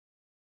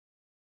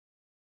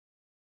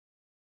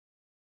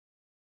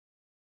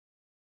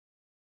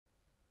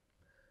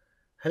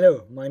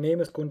Hello, my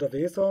name is Gunter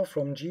Weser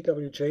from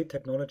GWJ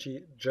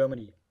Technology,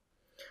 Germany.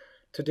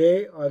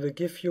 Today I will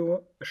give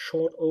you a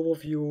short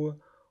overview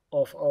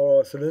of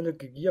our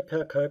cylindrical gear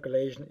pair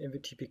calculation in the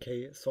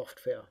TBK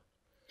software.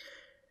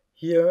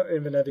 Here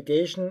in the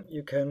navigation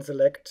you can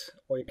select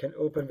or you can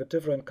open the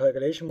different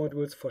calculation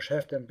modules for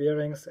shaft and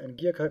bearings and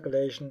gear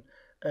calculation,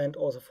 and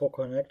also for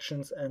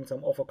connections and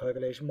some other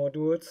calculation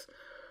modules.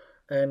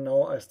 And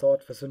now I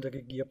start the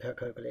cylindrical gear pair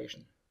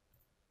calculation.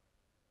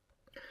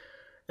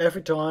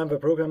 Every time the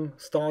program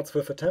starts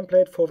with a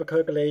template for the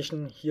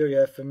calculation, here you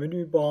have the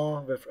menu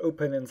bar with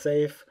open and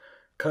save,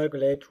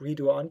 calculate,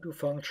 redo, undo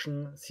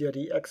function,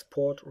 CAD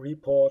export,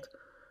 report,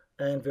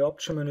 and the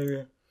option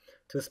menu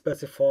to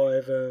specify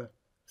the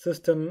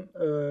system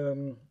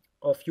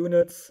of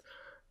units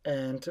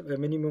and the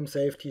minimum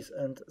safeties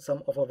and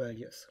some other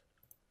values.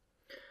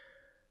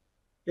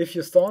 If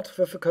you start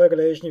with the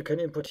calculation, you can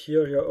input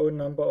here your own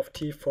number of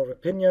teeth for the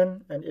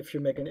pinion, and if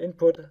you make an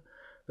input,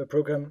 the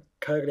program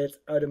calculates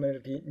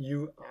automatically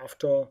new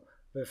after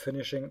the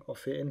finishing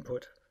of the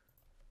input,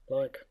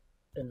 like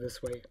in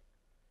this way.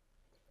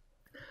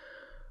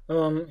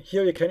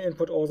 Here you can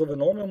input also the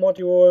normal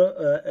module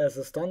as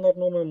a standard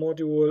normal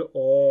module,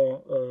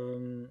 or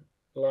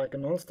like a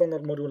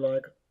non-standard module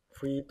like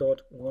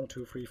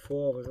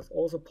 3.1234. This is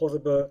also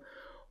possible.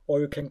 Or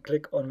you can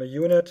click on the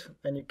unit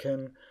and you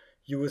can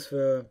use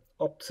the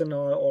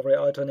optional or the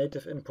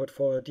alternative input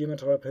for a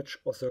diametral pitch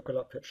or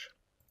circular pitch.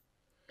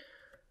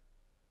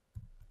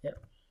 Yeah,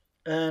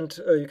 and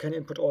you can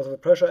input also the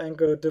pressure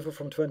angle, differ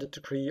from 20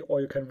 degrees, or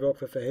you can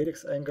work with the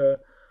helix angle,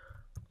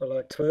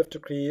 like 12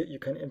 degrees. You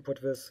can input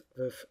this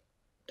with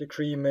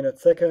degree, minute,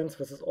 seconds.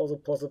 This is also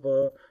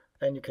possible,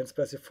 and you can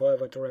specify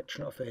the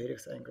direction of the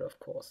helix angle, of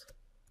course.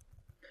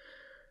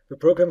 The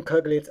program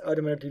calculates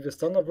automatically the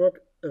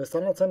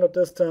standard center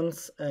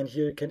distance, and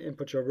here you can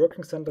input your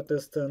working center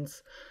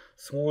distance,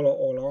 smaller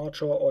or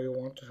larger, or you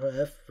want to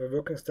have the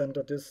working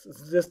center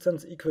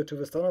distance equal to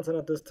the standard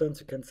center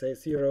distance, you can say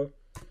 0,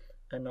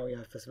 and now you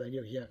have this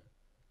value here.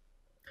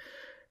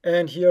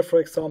 And here, for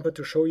example,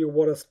 to show you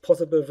what is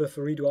possible with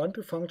the redo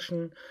undo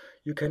function,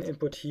 you can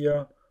input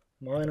here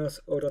minus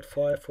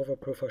 0.5 for the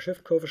profile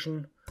shift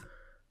coefficient,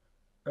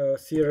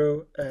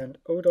 0 and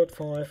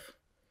 0.5.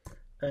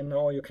 And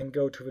now you can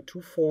go to the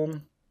to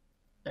form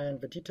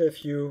and the detail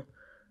view,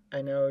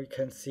 and now you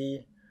can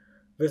see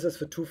this is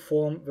the to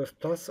form with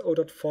plus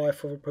 0.5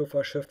 for the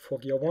profile shift for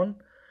gear 1.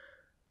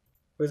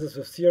 This is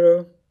with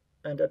 0,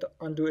 and at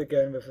undo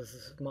again with this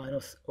is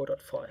minus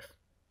 0.5.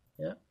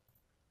 Yeah,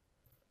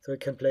 so you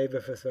can play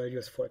with these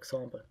values, for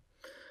example.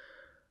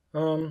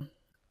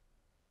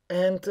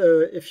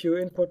 If you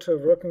input a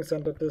working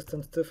center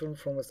distance different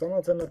from the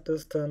standard center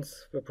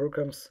distance, the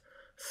programs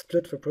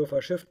split the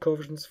profile shift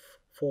coefficients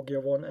for gear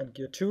 1 and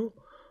gear 2,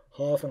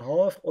 half and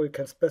half, or you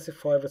can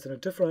specify this in a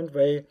different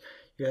way.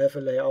 You have a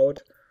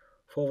layout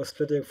for the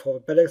splitting for the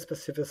balance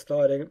specific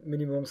sliding,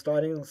 minimum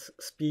sliding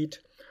speed,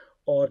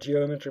 or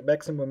geometry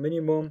maximum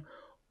minimum,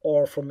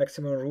 or for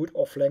maximum root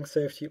or flank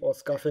safety or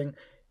scuffing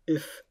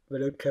if the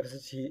load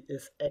capacity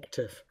is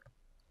active.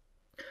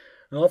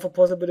 Another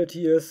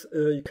possibility is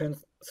you can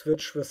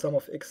switch the sum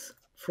of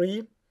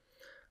x3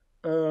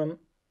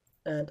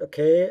 and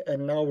OK,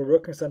 and now the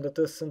working center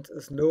distance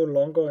is no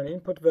longer an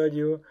input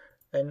value,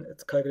 and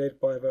it's calculated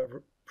by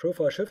the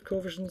profile shift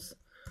coefficients.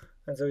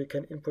 And so you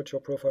can input your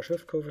profile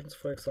shift coefficients,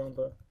 for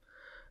example,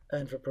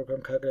 and the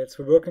program calculates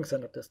the working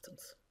center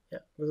distance. Yeah,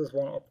 this is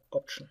one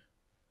option.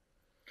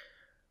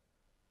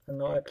 And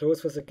now I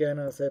close this again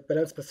and I say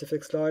balance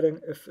specific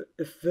sliding.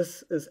 If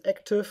this is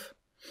active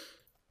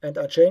and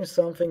I change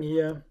something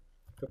here,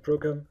 the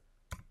program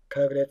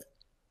calculates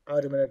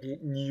automatically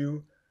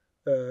new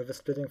the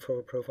splitting for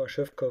the profile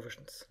shift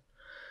coefficients.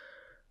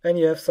 And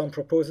you have some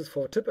proposals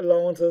for tip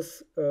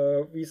allowances.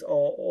 These are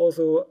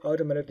also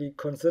automatically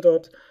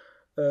considered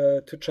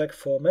to check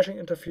for meshing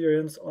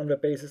interference on the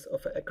basis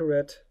of an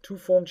accurate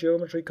two-form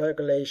geometry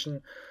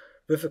calculation,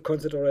 with a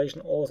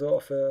consideration also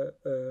of a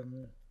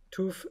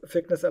tooth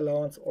thickness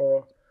allowance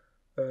or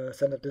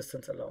center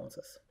distance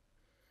allowances.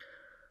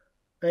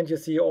 And you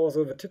see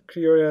also the tip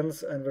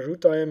clearance and the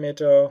root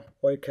diameter,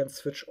 or you can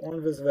switch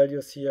on these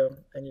values here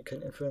and you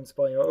can influence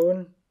by your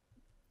own.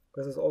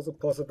 This is also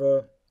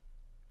possible.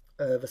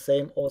 The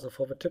same also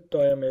for the tip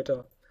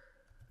diameter.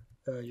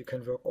 You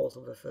can work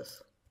also with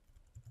this.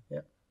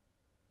 Yeah.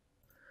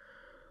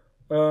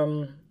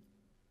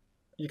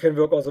 You can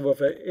work also with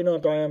the inner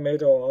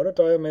diameter or outer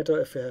diameter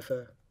if you have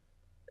a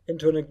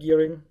internal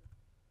gearing.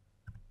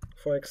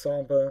 For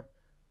example,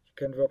 you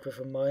can work with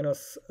a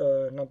minus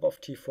number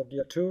of teeth for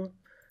gear 2.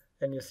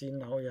 And you see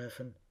now you have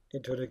an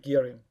internal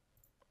gearing.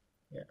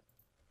 Yeah.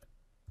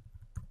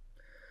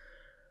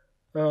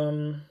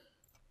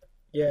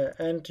 Yeah,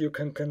 and you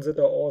can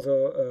consider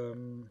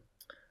also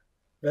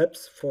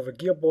webs for the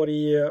gear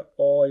body,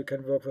 or you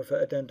can work with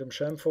an addendum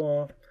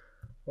chamfer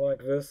like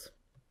this.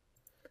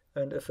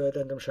 And if the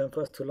addendum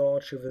chamfer is too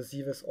large, you will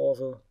see this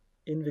also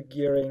in the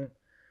gearing.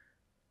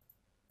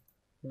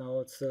 Now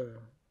it's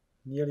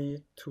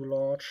nearly too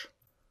large.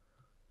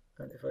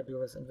 And if I do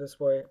this in this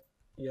way,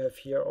 you have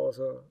here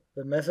also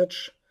the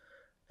message,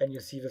 and you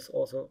see this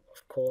also,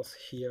 of course,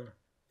 here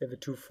in the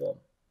to form.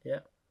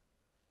 Yeah.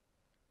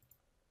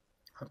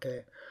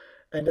 Okay.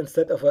 And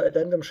instead of an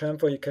addendum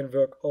chamfer, you can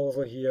work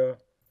also here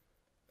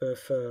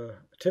with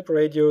tip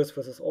radius.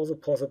 This is also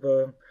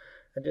possible.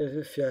 And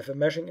if you have a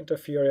meshing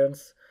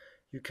interference,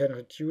 you can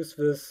reduce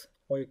this,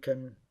 or you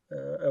can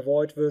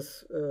avoid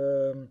this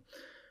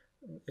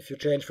if you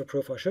change the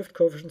profile shift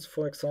coefficients,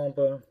 for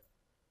example,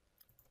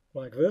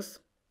 like this.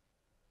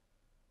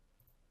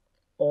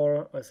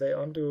 Or I say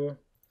undo,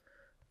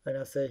 and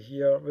I say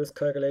here this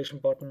calculation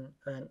button,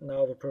 and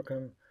now the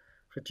program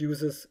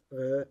reduces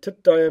the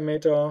tip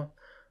diameter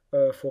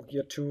for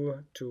gear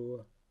 2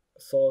 to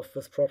solve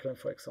this problem,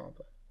 for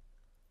example.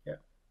 Yeah.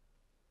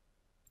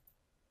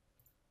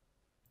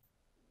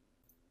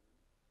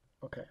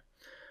 Okay.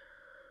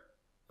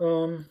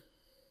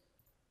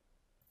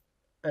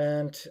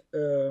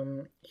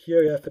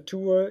 Here you have a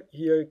tool.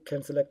 Here you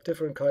can select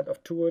different kind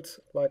of tools,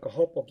 like a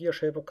hop or gear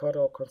shaper cutter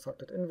or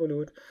constructed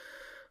involute.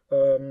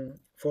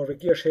 For the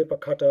gear shaper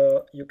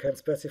cutter, you can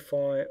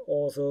specify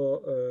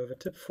also the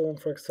tip form,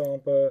 for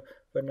example,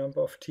 the number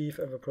of teeth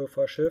and the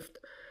profile shift,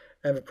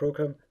 and the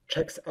program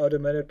checks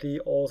automatically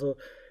also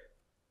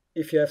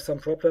if you have some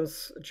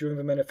problems during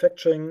the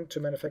manufacturing to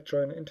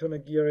manufacture an internal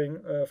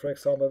gearing, for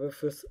example,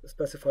 with this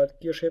specified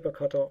gear shaper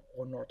cutter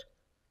or not.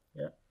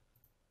 Yeah.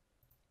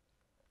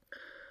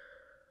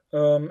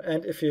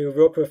 And if you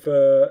work with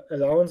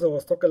allowance or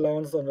stock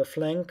allowance on the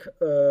flank,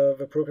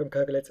 the program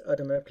calculates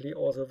automatically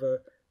also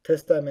the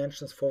test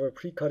dimensions for the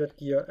pre-cutted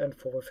gear and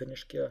for the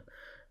finished gear,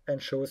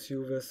 and shows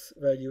you these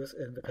values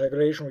in the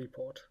calculation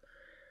report.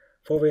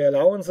 For the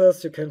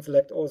allowances, you can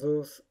select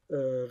also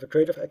the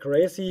grade of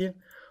accuracy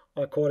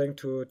according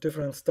to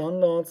different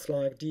standards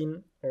like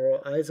DIN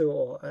or ISO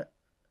or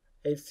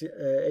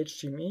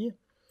HGME.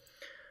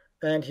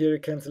 And here you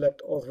can select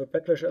also the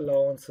backlash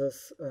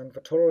allowances and the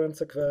tolerance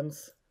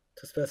sequence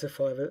to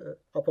specify the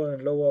upper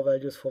and lower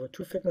values for the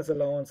two thickness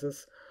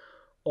allowances.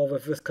 Or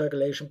with this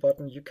calculation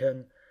button, you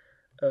can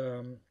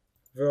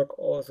work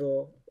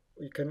also,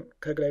 you can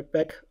calculate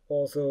back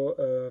also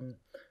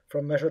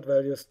from measured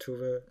values to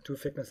the two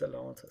thickness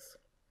allowances.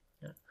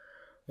 Yeah.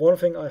 One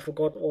thing I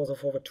forgot also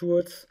for the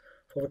tools.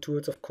 For the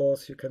tools, of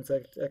course, you can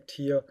select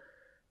here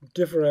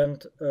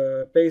different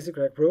basic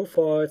rack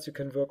profiles. You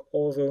can work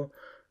also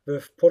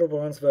with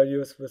protobalance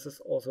values. This is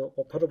also,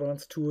 or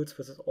protobalance tools.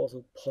 This is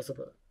also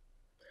possible.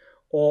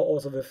 Or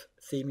also with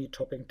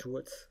semi-topping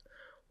tools.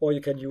 Or you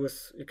can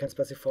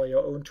specify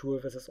your own tool.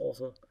 This is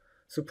also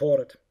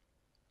supported.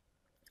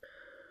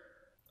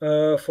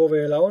 For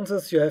the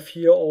allowances, you have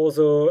here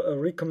also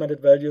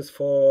recommended values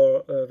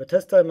for the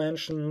test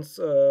dimensions,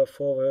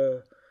 for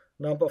the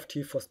number of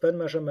teeth for span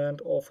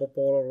measurement, or for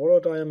ball or roller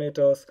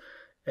diameters,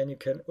 and you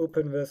can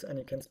open this and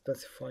you can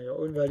specify your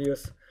own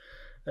values.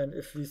 And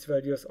if these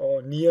values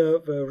are near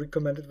the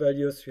recommended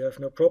values, you have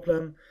no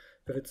problem.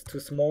 If it's too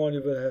small,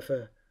 you will have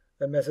a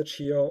message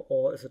here,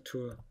 or is it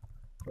too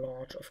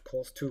large, of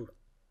course, too.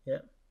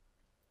 Yeah.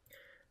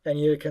 And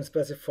here you can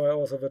specify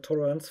also the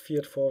tolerance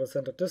field for the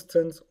center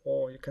distance,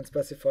 or you can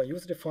specify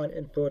user-defined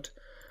input,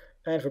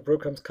 and the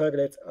program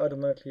calculates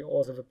automatically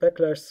also the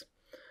backlash.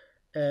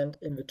 And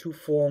in the to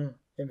form,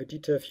 in the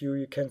detail view,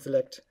 you can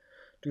select,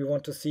 do you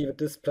want to see the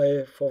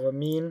display for the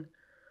mean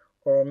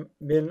or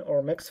min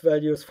or max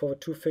values for the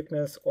two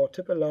thickness or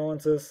tip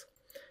allowances.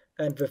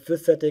 And with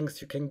these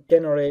settings, you can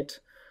generate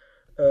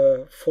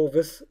for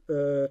this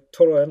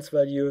tolerance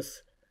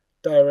values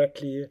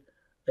directly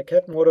a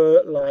CAD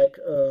model, like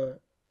a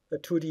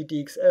 2D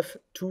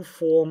DXF2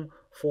 form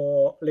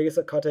for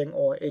laser cutting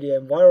or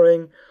ADM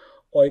wiring,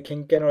 or you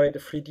can generate a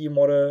 3D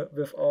model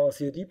with our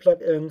CAD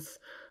plugins,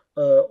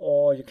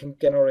 or you can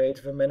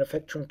generate the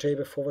manufacturing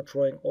table for the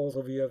drawing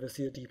also via the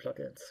CAD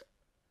plugins.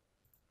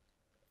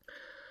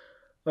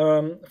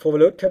 For the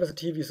load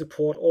capacity, we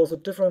support also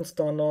different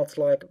standards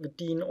like the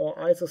DIN or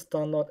ISO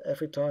standard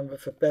every time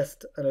with the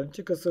best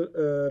analytical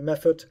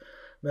method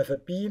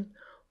B,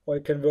 or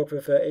you can work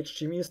with a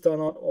HGME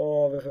standard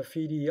or with a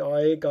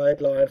VDI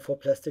guideline for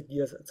plastic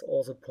gears. It's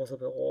also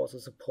possible or also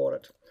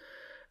supported.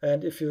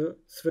 And if you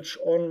switch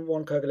on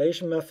one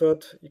calculation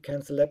method, you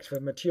can select the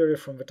material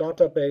from the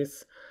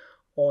database,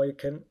 or you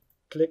can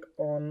click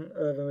on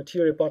the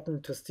material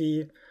button to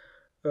see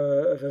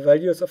the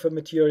values of the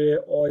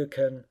material, or you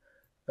can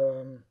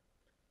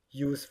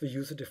use the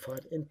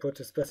user-defined input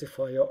to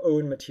specify your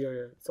own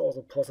material. It's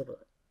also possible.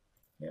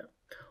 Yeah.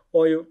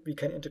 Or we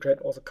can integrate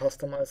also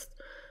customized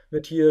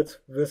materials.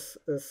 This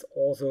is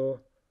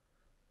also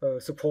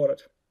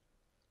supported.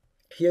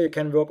 Here you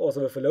can work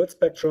also with a load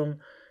spectrum.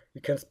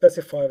 You can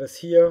specify this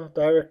here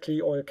directly,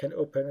 or you can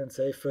open and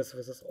save this.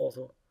 This is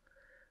also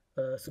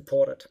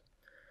supported.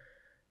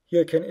 Here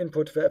you can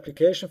input the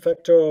application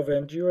factor, the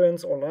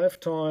endurance or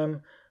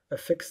lifetime, a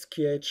fixed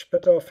KH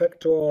beta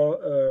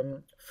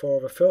factor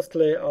for the first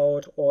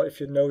layout, or if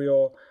you know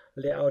your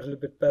layout a little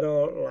bit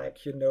better,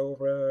 like you know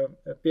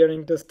the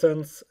bearing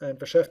distance and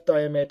the shaft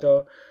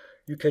diameter,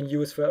 you can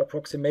use the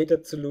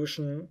approximated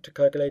solution to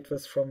calculate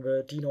this from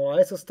the DIN or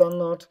ISO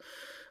standard.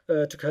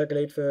 to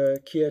calculate the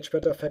key edge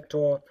beta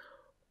factor,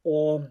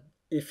 or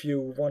if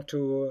you want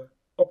to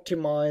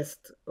optimize,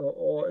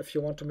 or if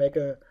you want to make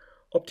a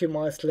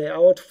optimized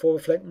layout for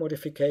flank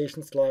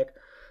modifications like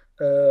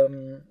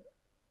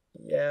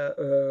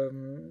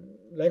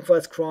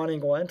lengthwise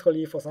crowning or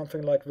entreleaf or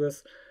something like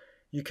this,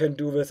 you can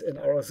do this in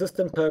our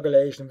system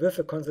calculation with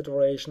the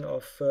consideration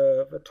of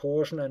the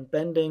torsion and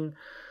bending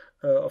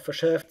of the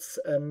shafts,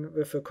 and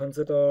with the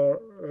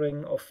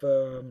considering of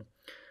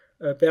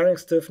bearing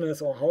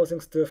stiffness or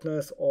housing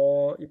stiffness,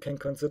 or you can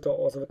consider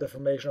also the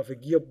deformation of a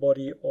gear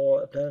body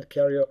or a planet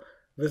carrier.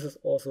 This is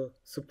also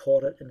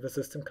supported in the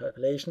system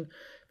calculation,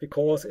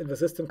 because in the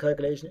system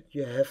calculation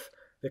you have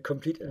the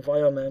complete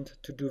environment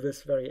to do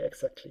this very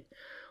exactly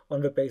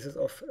on the basis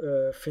of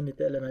finite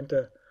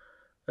elemente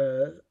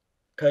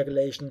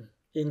calculation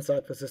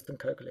inside the system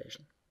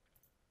calculation.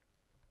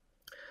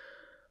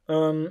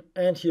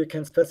 And here you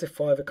can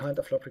specify the kind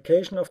of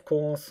lubrication, of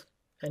course,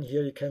 and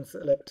here you can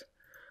select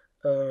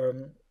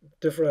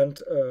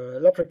different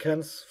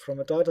lubricants from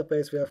a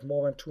database. We have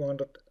more than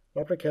 200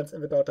 lubricants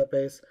in the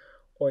database,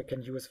 or you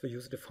can use the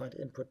user-defined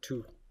input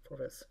too for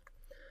this.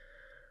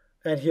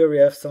 And here we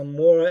have some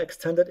more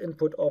extended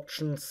input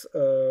options,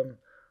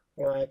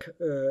 like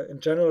in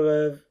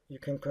general you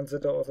can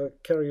consider also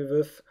carry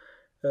width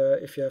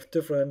if you have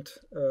different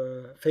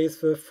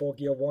phase width for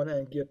gear 1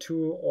 and gear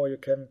 2, or you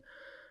can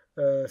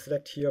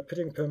select here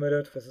pitting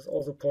permitted. This is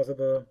also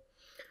possible.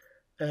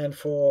 And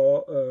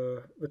for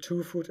the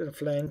 2 foot and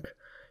flank,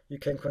 you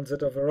can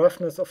consider the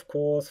roughness, of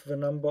course, the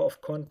number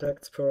of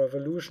contacts per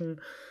revolution.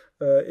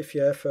 If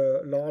you have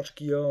a large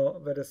gear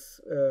that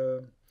is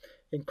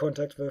in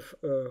contact with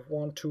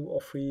 1, 2,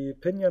 or 3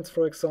 pinions,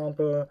 for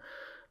example,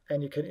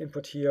 and you can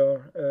input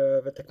here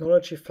the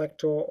technology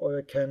factor, or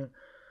you can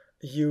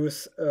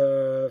use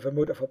the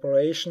mode of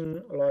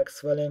operation like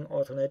swelling,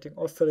 alternating,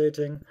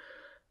 oscillating.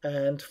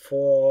 And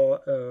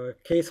for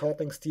case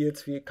hardening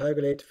steels, we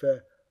calculate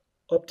the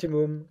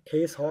optimum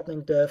case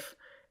hardening depth,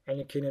 and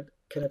you can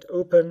it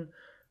open,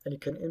 and you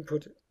can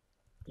input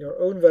your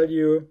own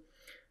value,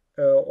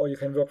 or you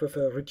can work with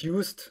a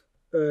reduced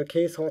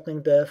case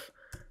hardening depth,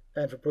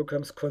 and the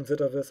programs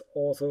consider this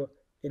also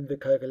in the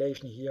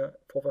calculation here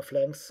for the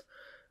flanks.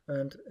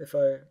 And if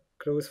I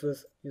close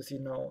this, you see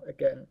now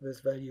again this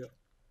value.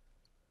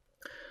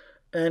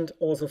 And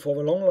also for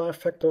the long life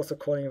factors,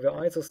 according to the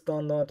ISO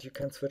standard, you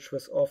can switch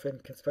this off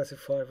and can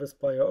specify this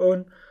by your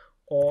own,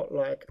 or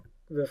like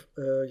with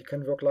you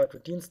can work like the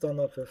DIN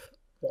standard with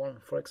 1,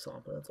 for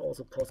example. It's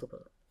also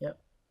possible. Yeah.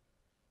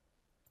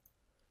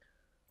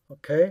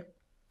 Okay.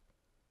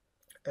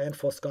 And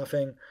for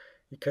scuffing,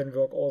 you can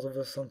work also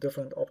with some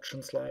different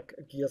options, like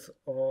gears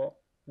are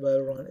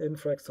well run in,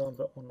 for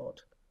example, or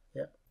not.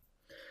 Yeah.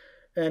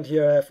 And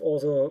here I have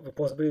also the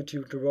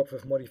possibility to work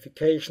with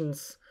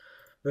modifications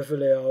with the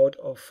layout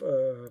of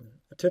a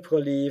tip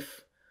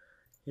relief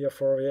here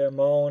for the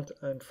amount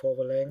and for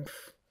the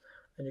length.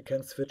 And you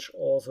can switch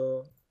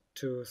also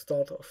to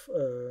start of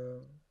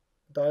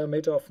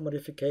diameter of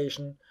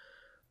modification,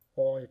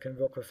 or you can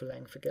work with the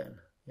length again.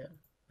 Yeah,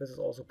 this is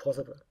also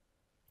possible.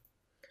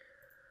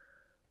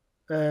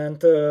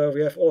 And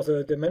we have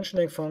also a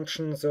dimensioning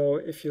function. So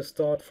if you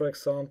start, for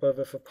example,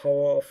 with a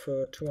power of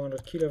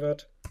 200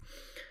 kilowatt,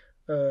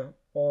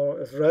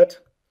 or is red,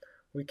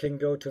 we can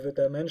go to the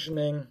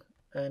dimensioning,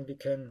 and we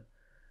can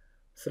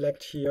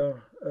select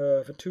here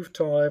the tooth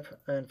type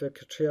and the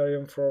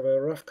criterion for the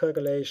rough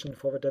calculation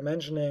for the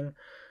dimensioning.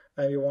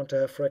 And we want to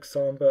have, for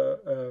example,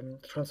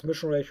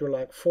 transmission ratio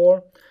like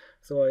 4.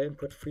 So I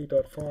input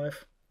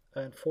 3.5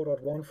 and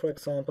 4.1, for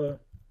example,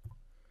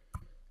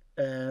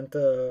 and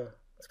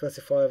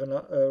specify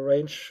the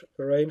range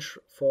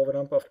for the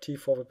number of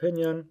teeth for the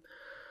pinion.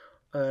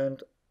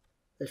 And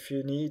if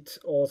you need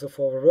also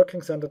for the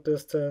working center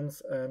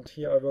distance, and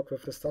here I work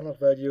with the standard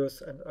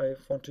values, and I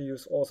want to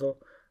use also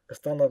a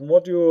standard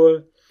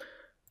module,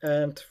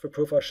 and the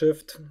profile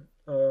shift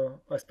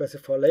I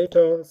specify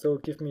later. So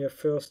give me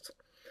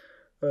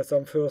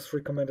some first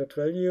recommended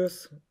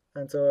values,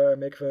 and so I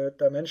make the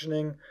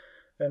dimensioning,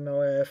 and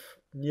now I have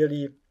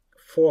nearly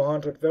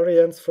 400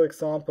 variants, for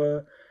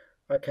example.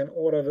 I can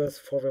order this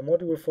for the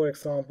module, for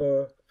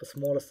example. The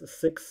smallest is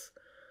 6,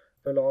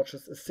 the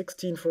largest is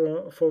 16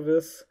 for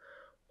this.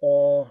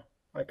 Or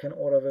I can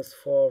order this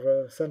for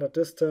the center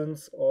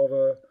distance, or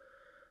the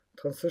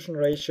transition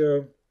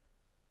ratio,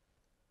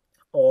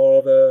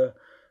 or the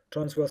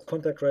transverse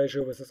contact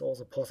ratio. This is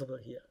also possible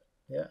here.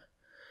 Yeah,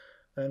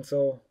 and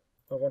so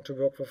I want to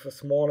work with the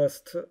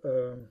smallest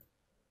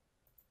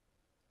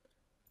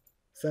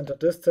center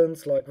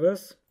distance like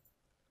this,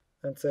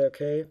 and say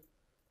okay.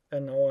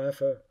 And now I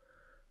have a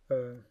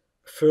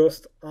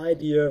first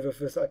idea with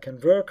this I can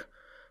work,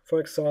 for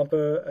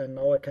example, and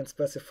now I can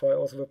specify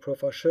also the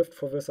profile shift.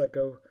 For this I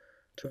go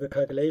to the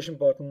calculation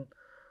button,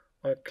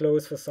 I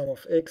close the sum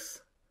of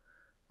x,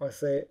 I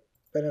say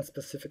balance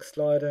specific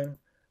sliding,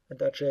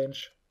 and I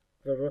change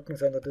the working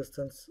center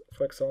distance,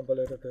 for example,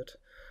 a little bit.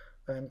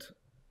 And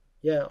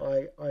yeah,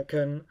 I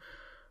can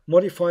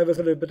modify this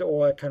a little bit,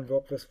 or I can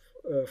work with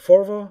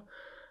further.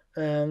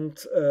 And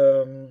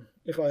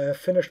if I have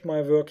finished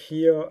my work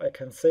here, I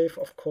can save,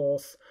 of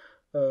course,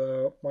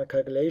 my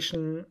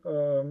calculation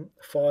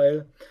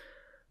file.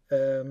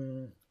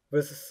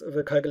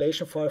 The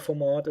calculation file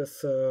format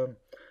is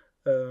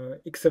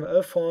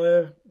XML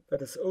file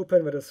that is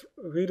open, that is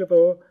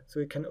readable. So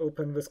you can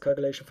open this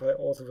calculation file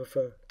also with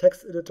a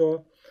text editor,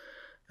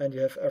 and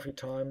you have every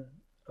time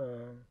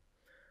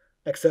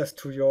access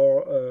to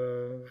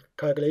your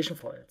calculation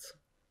files.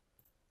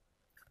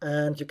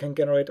 And you can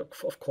generate,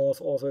 of course,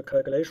 also a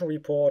calculation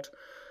report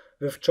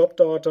with job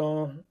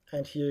data.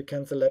 And here you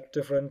can select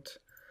different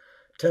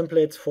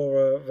templates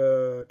for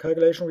the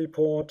calculation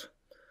report.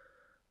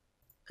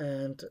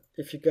 And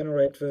if you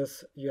generate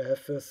this, you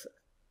have this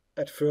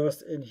at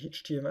first in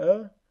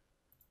HTML.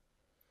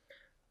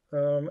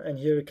 And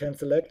here you can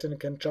select and you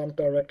can jump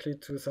directly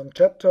to some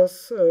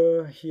chapters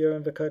here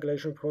in the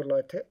calculation report,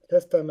 like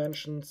test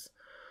dimensions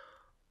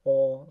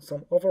or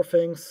some other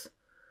things.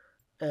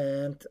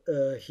 And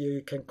here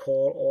you can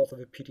call also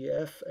the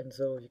PDF, and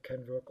so you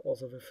can work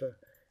also with a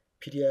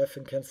PDF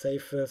and can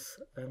save this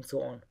and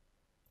so on.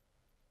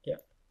 Yeah.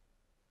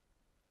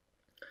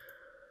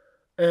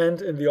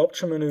 And in the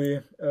option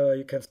menu,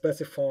 you can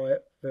specify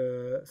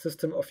the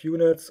system of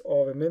units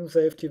or the min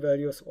safety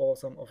values or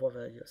some other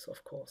values,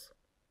 of course.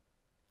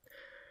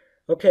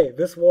 Okay,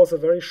 this was a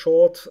very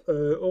short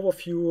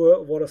overview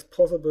of what is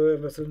possible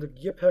within the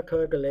gear pair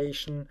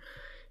calculation.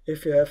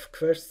 If you have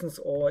questions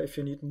or if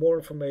you need more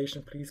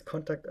information, please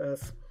contact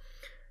us.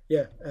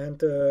 Yeah,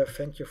 and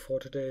thank you for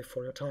today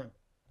for your time.